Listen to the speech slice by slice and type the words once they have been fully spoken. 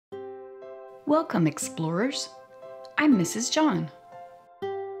Welcome, explorers. I'm Mrs. John.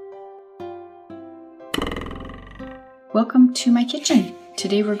 Welcome to my kitchen.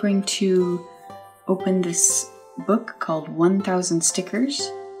 Today we're going to open this book called 1000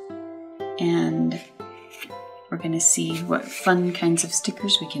 Stickers, and we're going to see what fun kinds of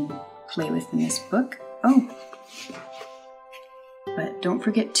stickers we can play with in this book. Oh, but don't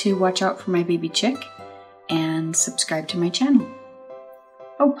forget to watch out for my baby chick and subscribe to my channel.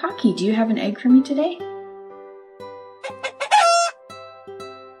 Oh, Pocky, do you have an egg for me today?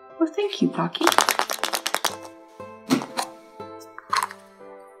 Well, thank you, Pocky.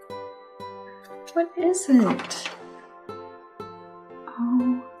 What is it?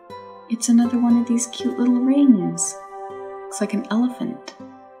 Oh, it's another one of these cute little rings. Looks like an elephant.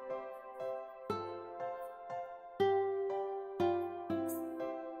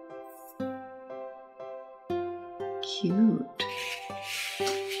 Cute.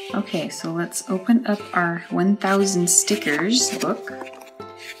 Okay, so let's open up our 1000 Stickers book.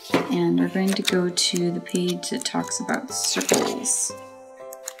 And we're going to go to the page that talks about circles.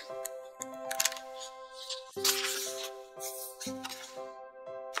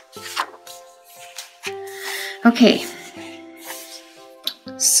 Okay,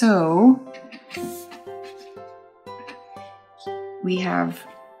 so we have,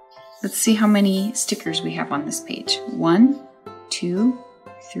 let's see how many stickers we have on this page. 1, 2,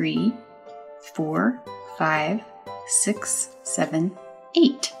 3, 4, 5, 6, 7,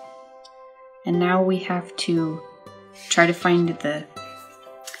 8. And now we have to try to find the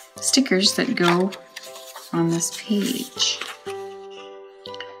stickers that go on this page.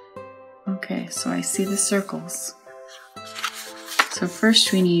 Okay, so I see the circles. So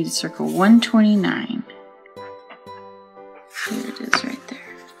first we need circle 129. There it is right there.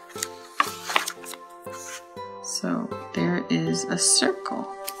 So there is a circle.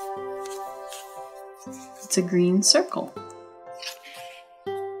 It's a green circle.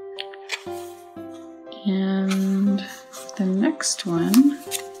 And the next one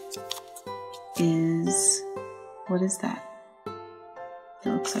is, what is that? It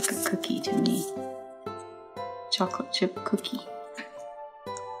looks like a cookie to me. Chocolate chip cookie.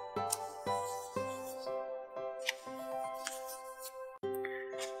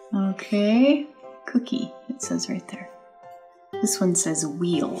 Okay, cookie, it says right there. This one says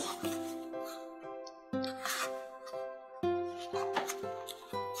wheel.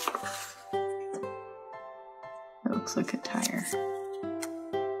 It looks like a tire.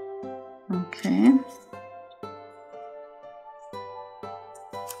 Okay.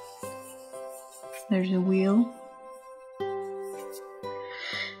 There's a wheel.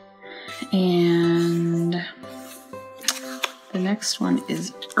 And the next one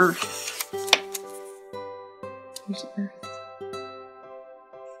is earth. There's earth.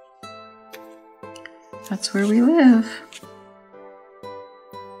 That's where we live.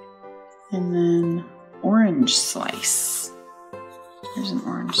 And then orange slice. There's an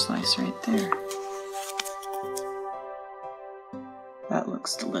orange slice right there. That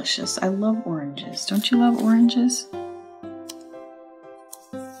looks delicious. I love oranges. Don't you love oranges?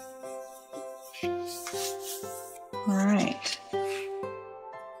 Alright.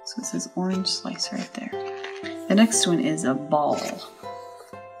 So it says orange slice right there. The next one is a ball.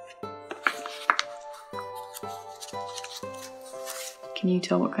 Can you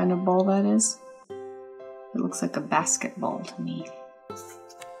tell what kind of ball that is? It looks like a basketball to me.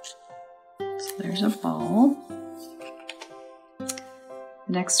 So there's a ball. The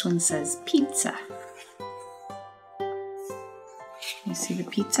next one says pizza. You see the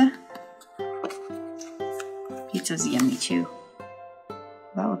pizza? Pizza's yummy too.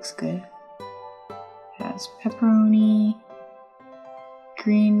 That looks good. It has pepperoni,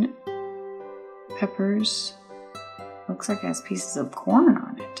 green peppers. Looks like it has pieces of corn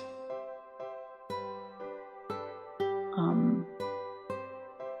on it.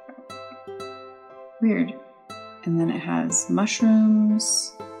 Weird. And then it has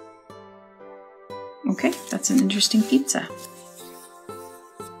mushrooms. Okay, that's an interesting pizza.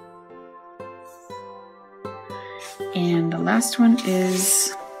 And the last one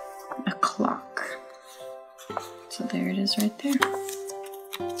is a clock. So there it is right there.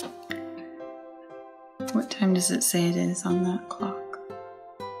 What time does it say it is on that clock?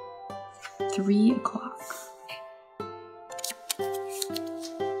 3 o'clock.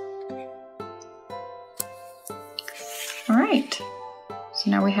 Alright, so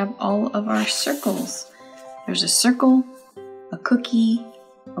now we have all of our circles. There's a circle, a cookie,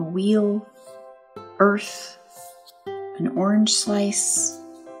 a wheel, earth, an orange slice,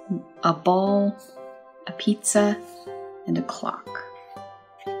 a ball, a pizza, and a clock.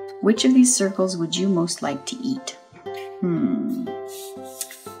 Which of these circles would you most like to eat?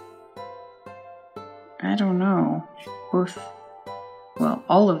 I don't know. Well,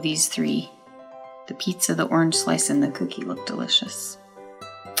 all of these three, the pizza, the orange slice, and the cookie look delicious.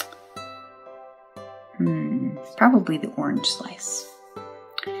 Probably the orange slice.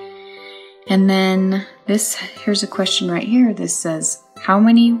 And then here's a question right here. This says, how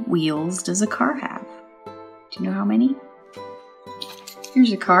many wheels does a car have? Do you know how many?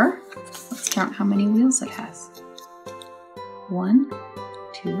 Here's a car. Let's count how many wheels it has. 1,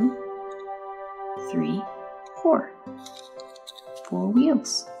 2, 3, 4. 4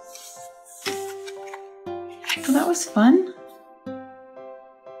 wheels. So that was fun.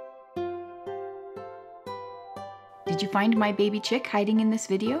 Did you find my baby chick hiding in this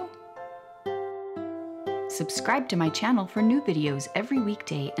video? Subscribe to my channel for new videos every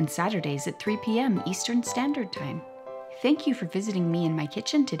weekday and Saturdays at 3 p.m. Eastern Standard Time. Thank you for visiting me in my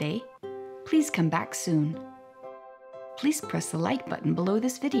kitchen today. Please come back soon. Please press the like button below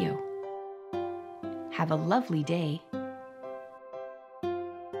this video. Have a lovely day.